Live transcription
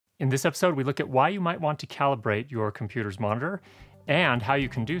In this episode, we look at why you might want to calibrate your computer's monitor and how you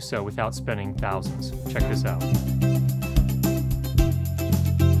can do so without spending thousands. Check this out.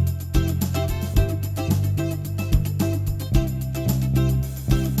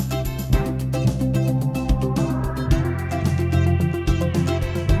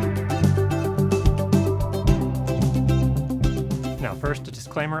 Now, first, a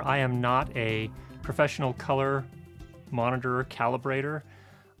disclaimer, I am not a professional color monitor calibrator.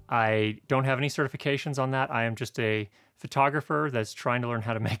 I don't have any certifications on that. I am just a photographer that's trying to learn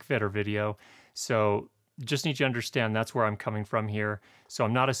how to make better video. So just need you to understand that's where I'm coming from here. So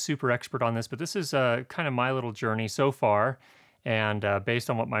I'm not a super expert on this, but this is kind of my little journey so far. And based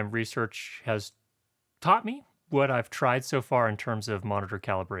on what my research has taught me, what I've tried so far in terms of monitor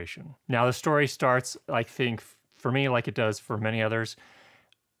calibration. Now the story starts, I think, for me, like it does for many others,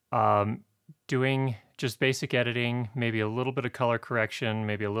 doing just basic editing, maybe a little bit of color correction,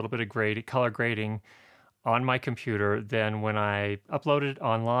 maybe a little bit of color grading on my computer. Then when I upload it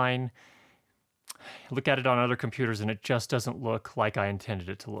online, look at it on other computers and it just doesn't look like I intended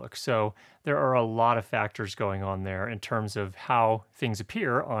it to look. So there are a lot of factors going on there in terms of how things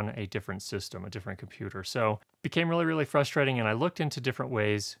appear on a different system, a different computer. So it became really, really frustrating, and I looked into different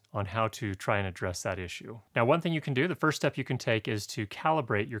ways on how to try and address that issue. Now, one thing you can do, the first step you can take, is to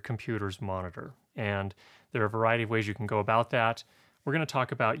calibrate your computer's monitor. And there are a variety of ways you can go about that. We're going to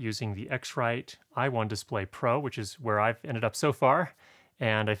talk about using the X-Rite i1 Display Pro, which is where I've ended up so far.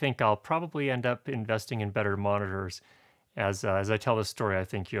 And I think I'll probably end up investing in better monitors. As I tell this story, I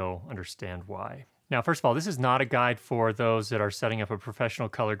think you'll understand why. Now, first of all, this is not a guide for those that are setting up a professional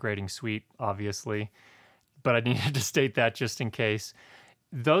color grading suite, obviously. But I needed to state that just in case.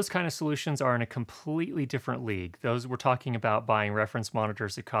 Those kind of solutions are in a completely different league. Those we're talking about buying reference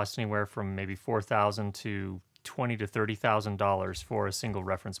monitors that cost anywhere from maybe $4,000 to $20,000 to $30,000 for a single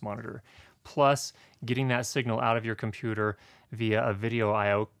reference monitor. Plus, getting that signal out of your computer via a video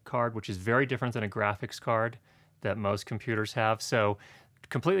I/O card, which is very different than a graphics card that most computers have. So,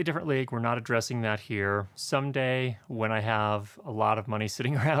 completely different league. We're not addressing that here. Someday, when I have a lot of money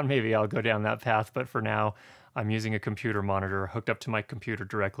sitting around, maybe I'll go down that path. But for now, I'm using a computer monitor hooked up to my computer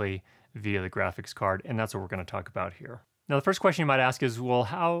directly via the graphics card, and that's what we're going to talk about here. Now, the first question you might ask is, well,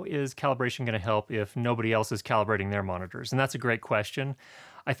 how is calibration going to help if nobody else is calibrating their monitors? And that's a great question.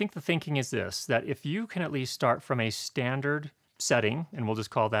 I think the thinking is this, that if you can at least start from a standard setting, and we'll just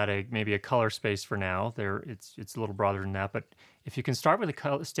call that maybe a color space for now. It's a little broader than that, but if you can start with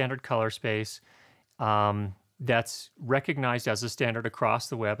a standard color space that's recognized as a standard across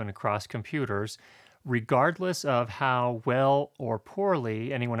the web and across computers, regardless of how well or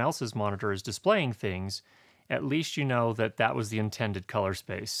poorly anyone else's monitor is displaying things, at least you know that that was the intended color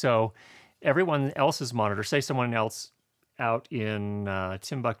space. So everyone else's monitor, say someone else out in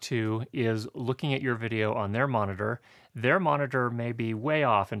Timbuktu is looking at your video on their monitor may be way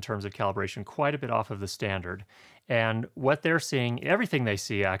off in terms of calibration, quite a bit off of the standard. And what they're seeing, everything they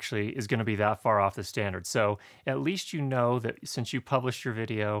see actually, is going to be that far off the standard. So at least you know that since you published your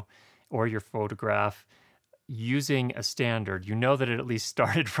video or your photograph using a standard, you know that it at least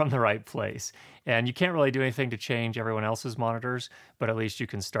started from the right place. And you can't really do anything to change everyone else's monitors, but at least you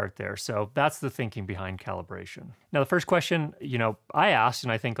can start there. So that's the thinking behind calibration. Now, the first question, I asked,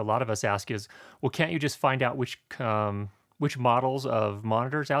 and I think a lot of us ask is, well, can't you just find out which models of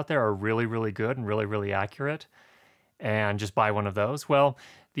monitors out there are really, really good and really, really accurate and just buy one of those? Well,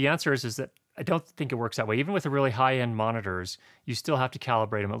 the answer is that I don't think it works that way. Even with the really high-end monitors, you still have to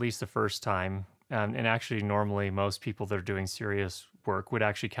calibrate them at least the first time. And actually, normally, most people that are doing serious work would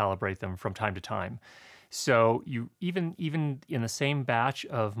actually calibrate them from time to time. So you even in the same batch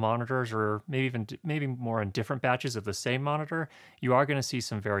of monitors, or maybe more in different batches of the same monitor, you are going to see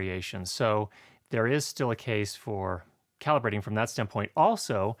some variation. So there is still a case for calibrating from that standpoint.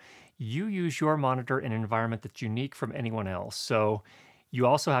 Also, you use your monitor in an environment that's unique from anyone else. So you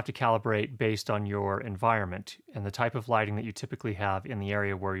also have to calibrate based on your environment and the type of lighting that you typically have in the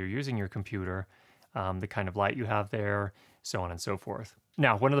area where you're using your computer, the kind of light you have there, so on and so forth.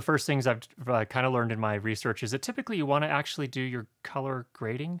 Now, one of the first things I've kind of learned in my research is that typically you want to actually do your color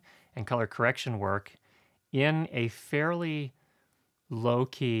grading and color correction work in a fairly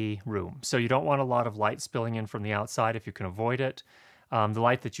low-key room. So you don't want a lot of light spilling in from the outside if you can avoid it. The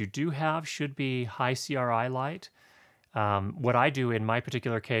light that you do have should be high CRI light. What I do in my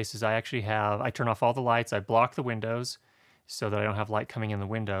particular case is I turn off all the lights, I block the windows so that I don't have light coming in the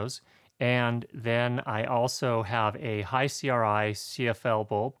windows. And then I also have a high CRI CFL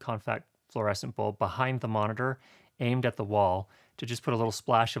bulb, compact fluorescent bulb, behind the monitor, aimed at the wall to just put a little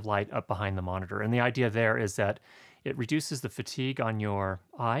splash of light up behind the monitor. And the idea there is that It reduces the fatigue on your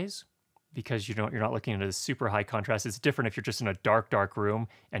eyes because you're not looking at a super high contrast. It's different if you're just in a dark, dark room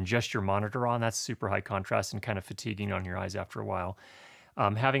and just your monitor on. That's super high contrast and kind of fatiguing on your eyes after a while.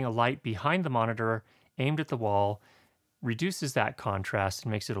 Having a light behind the monitor aimed at the wall reduces that contrast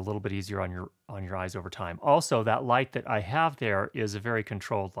and makes it a little bit easier on your eyes over time. Also, that light that I have there is a very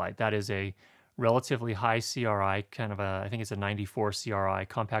controlled light. That is a relatively high CRI, kind of I think it's a 94 CRI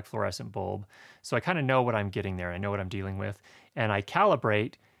compact fluorescent bulb. So I kind of know what I'm getting there. I know what I'm dealing with. And I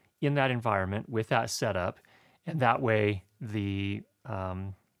calibrate in that environment with that setup. And that way the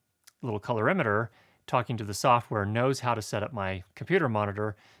little colorimeter talking to the software knows how to set up my computer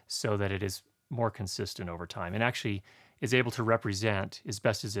monitor so that it is more consistent over time and actually is able to represent, as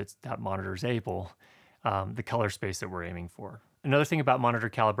best as that monitor is able, the color space that we're aiming for. Another thing about monitor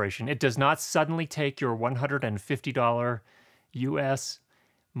calibration, it does not suddenly take your $150 US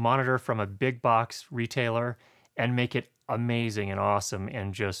monitor from a big box retailer and make it amazing and awesome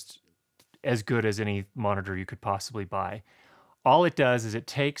and just as good as any monitor you could possibly buy. All it does is it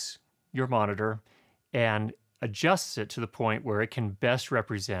takes your monitor and adjusts it to the point where it can best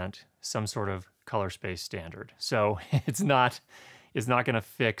represent some sort of color space standard. So it's not going to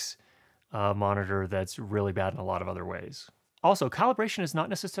fix a monitor that's really bad in a lot of other ways. Also, calibration is not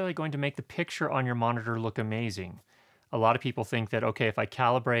necessarily going to make the picture on your monitor look amazing. A lot of people think that, okay, if I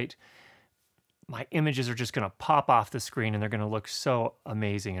calibrate, my images are just going to pop off the screen and they're going to look so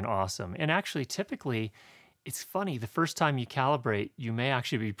amazing and awesome. And actually, typically, it's funny, the first time you calibrate, you may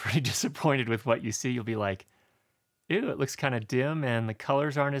actually be pretty disappointed with what you see. You'll be like, ew, it looks kind of dim and the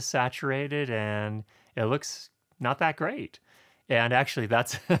colors aren't as saturated and it looks not that great. And actually,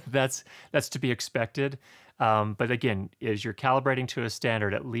 that's to be expected. But again, as you're calibrating to a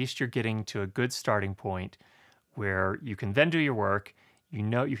standard, at least you're getting to a good starting point where you can then do your work. You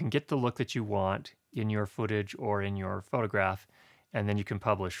know you can get the look that you want in your footage or in your photograph, and then you can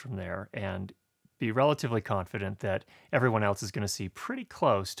publish from there and be relatively confident that everyone else is going to see pretty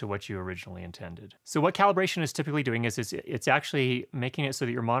close to what you originally intended. So what calibration is typically doing is it's actually making it so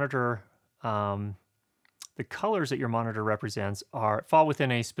that your monitor, the colors that your monitor represents fall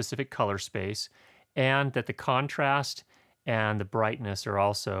within a specific color space, and that the contrast and the brightness are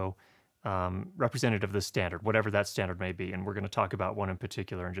also representative of the standard, whatever that standard may be. And we're going to talk about one in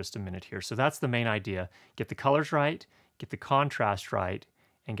particular in just a minute here. So that's the main idea. Get the colors right, get the contrast right,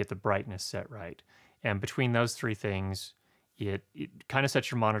 and get the brightness set right. And between those three things, it kind of sets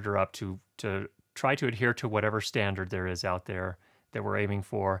your monitor up to try to adhere to whatever standard there is out there that we're aiming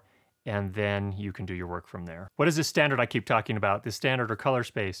for, and then you can do your work from there. What is this standard I keep talking about? This standard or color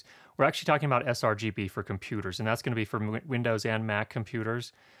space? We're actually talking about Srgb for computers, and that's going to be for Windows and Mac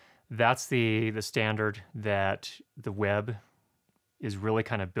computers. That's the standard that the web is really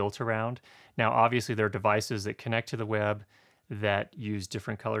kind of built around. Now, obviously, there are devices that connect to the web that use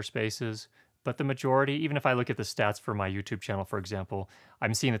different color spaces, but the majority, even if I look at the stats for my YouTube channel, for example,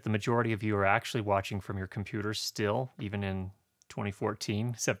 I'm seeing that the majority of you are actually watching from your computers still, even in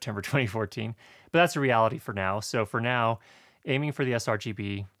 2014, September 2014. But that's a reality for now. So for now, aiming for the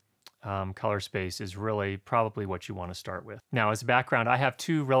Srgb color space is really probably what you want to start with. Now, as a background, I have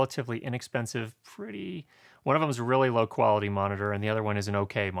two relatively inexpensive, one of them is a really low quality monitor and the other one is an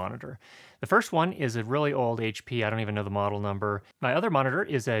okay monitor. The first one is a really old HP, I don't even know the model number. My other monitor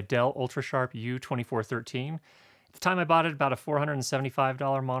is a Dell UltraSharp U2413. At the time I bought it, about a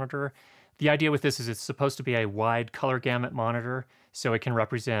 $475 monitor. The idea with this is it's supposed to be a wide color gamut monitor, so it can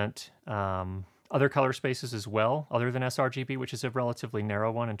represent other color spaces as well, other than Srgb, which is a relatively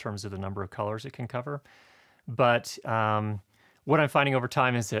narrow one in terms of the number of colors it can cover. But what I'm finding over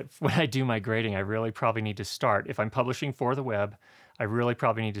time is that when I do my grading, I really probably need to start, if I'm publishing for the web, I really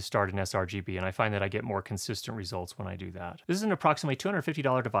probably need to start in Srgb, and I find that I get more consistent results when I do that. This is an approximately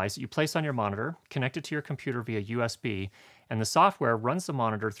 $250 device that you place on your monitor, connect it to your computer via USB, and the software runs the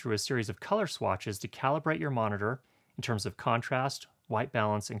monitor through a series of color swatches to calibrate your monitor in terms of contrast, white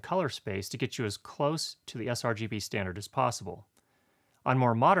balance, and color space to get you as close to the Srgb standard as possible. On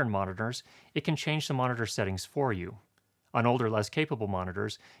more modern monitors, it can change the monitor settings for you. On older, less capable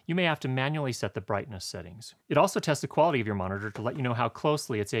monitors, you may have to manually set the brightness settings. It also tests the quality of your monitor to let you know how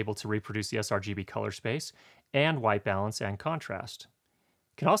closely it's able to reproduce the Srgb color space and white balance and contrast.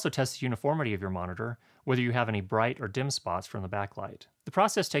 It can also test the uniformity of your monitor, whether you have any bright or dim spots from the backlight. The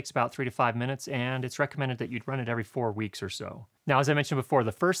process takes about 3 to 5 minutes, and it's recommended that you'd run it every 4 weeks or so. Now, as I mentioned before,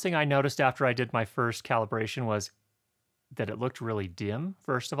 the first thing I noticed after I did my first calibration was that it looked really dim,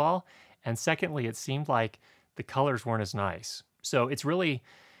 first of all, and secondly, it seemed like the colors weren't as nice. So it's really,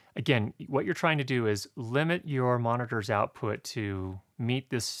 again, what you're trying to do is limit your monitor's output to meet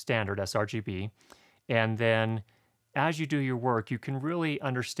this standard Srgb, and then as you do your work, you can really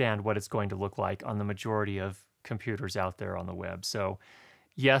understand what it's going to look like on the majority of computers out there on the web. So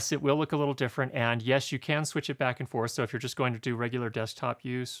yes, it will look a little different, and yes, you can switch it back and forth. So if you're just going to do regular desktop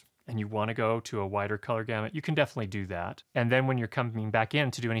use and you want to go to a wider color gamut, you can definitely do that. And then when you're coming back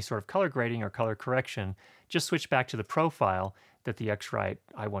in to do any sort of color grading or color correction, just switch back to the profile that the X-Rite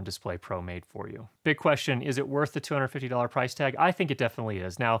i1 Display Pro made for you. Big question, is it worth the $250 price tag? I think it definitely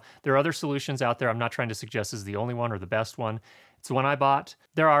is. Now, there are other solutions out there. I'm not trying to suggest this is the only one or the best one. It's the one I bought.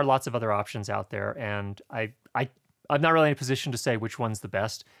 There are lots of other options out there, and I'm not really in a position to say which one's the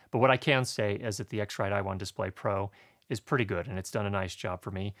best, but what I can say is that the X-Rite i1 Display Pro is pretty good, and it's done a nice job for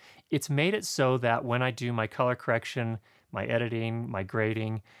me. It's made it so that when I do my color correction, my editing, my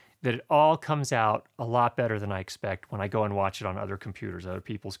grading, that it all comes out a lot better than I expect when I go and watch it on other computers, other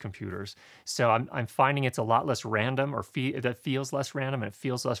people's computers. So I'm finding it's a lot less random, or that feels less random, and it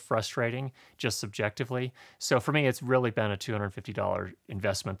feels less frustrating just subjectively. So for me, it's really been a $250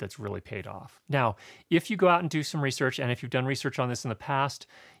 investment that's really paid off. Now, if you go out and do some research, and if you've done research on this in the past,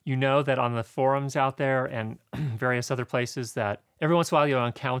 you know that on the forums out there and various other places that every once in a while you'll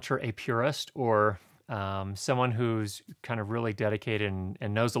encounter a purist or someone who's kind of really dedicated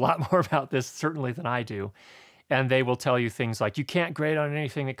and knows a lot more about this certainly than I do. And they will tell you things like, you can't grade on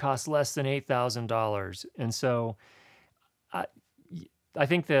anything that costs less than $8,000. And so I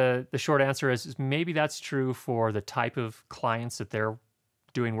think the short answer is maybe that's true for the type of clients that they're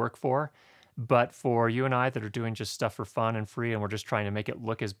doing work for. But for you and I that are doing just stuff for fun and free, and we're just trying to make it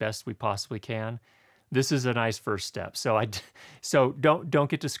look as best we possibly can, this is a nice first step. So don't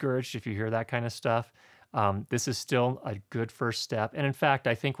get discouraged if you hear that kind of stuff. This is still a good first step. And in fact,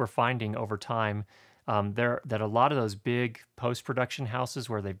 I think we're finding over time that a lot of those big post-production houses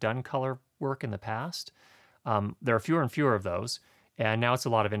where they've done color work in the past, there are fewer and fewer of those. And now it's a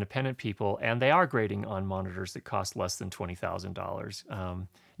lot of independent people, and they are grading on monitors that cost less than $20,000.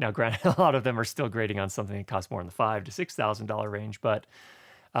 Now, granted, a lot of them are still grading on something that costs more in the $5,000 to $6,000 range, but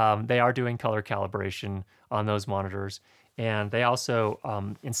they are doing color calibration on those monitors. And they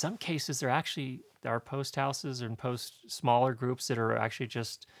also, in some cases, there are post houses and smaller groups that are actually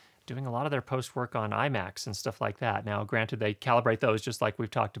just doing a lot of their post work on iMacs and stuff like that. Now, granted, they calibrate those just like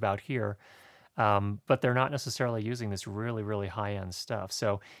we've talked about here, but they're not necessarily using this really, really high-end stuff.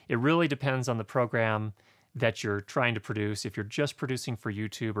 So it really depends on the program that you're trying to produce. If you're just producing for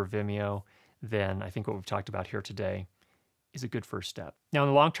YouTube or Vimeo, then I think what we've talked about here today is a good first step. Now, in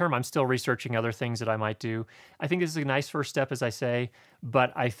the long term, I'm still researching other things that I might do. I think this is a nice first step, as I say,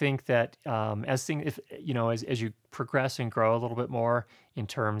 but I think that as you progress and grow a little bit more in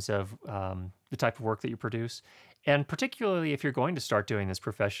terms of the type of work that you produce, and particularly if you're going to start doing this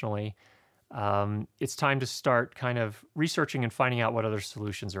professionally, it's time to start kind of researching and finding out what other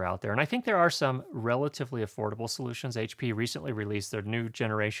solutions are out there. And I think there are some relatively affordable solutions. HP recently released their new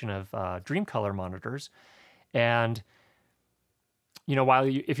generation of Dream Color monitors, and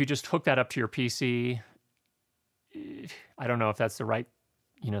if you just hook that up to your PC, I don't know if that's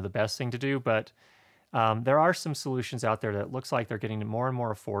the best thing to do, but there are some solutions out there that looks like they're getting more and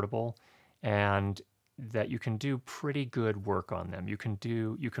more affordable, and that you can do pretty good work on them. You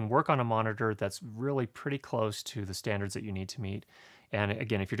can work on a monitor that's really pretty close to the standards that you need to meet. And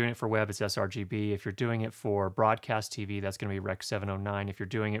again, if you're doing it for web, it's Srgb. If you're doing it for broadcast TV, that's going to be Rec 709. If you're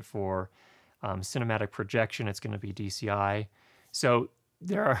doing it for cinematic projection, it's going to be DCI. So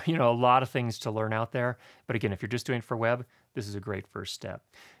there are, a lot of things to learn out there. But again, if you're just doing it for web, this is a great first step.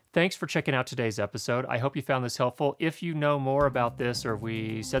 Thanks for checking out today's episode. I hope you found this helpful. If you know more about this, or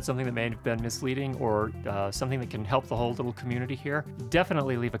we said something that may have been misleading, or something that can help the whole little community here,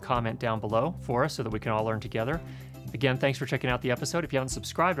 definitely leave a comment down below for us so that we can all learn together. Again, thanks for checking out the episode. If you haven't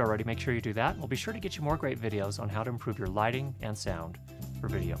subscribed already, make sure you do that. We'll be sure to get you more great videos on how to improve your lighting and sound for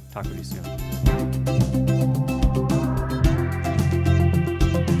video. Talk with you soon.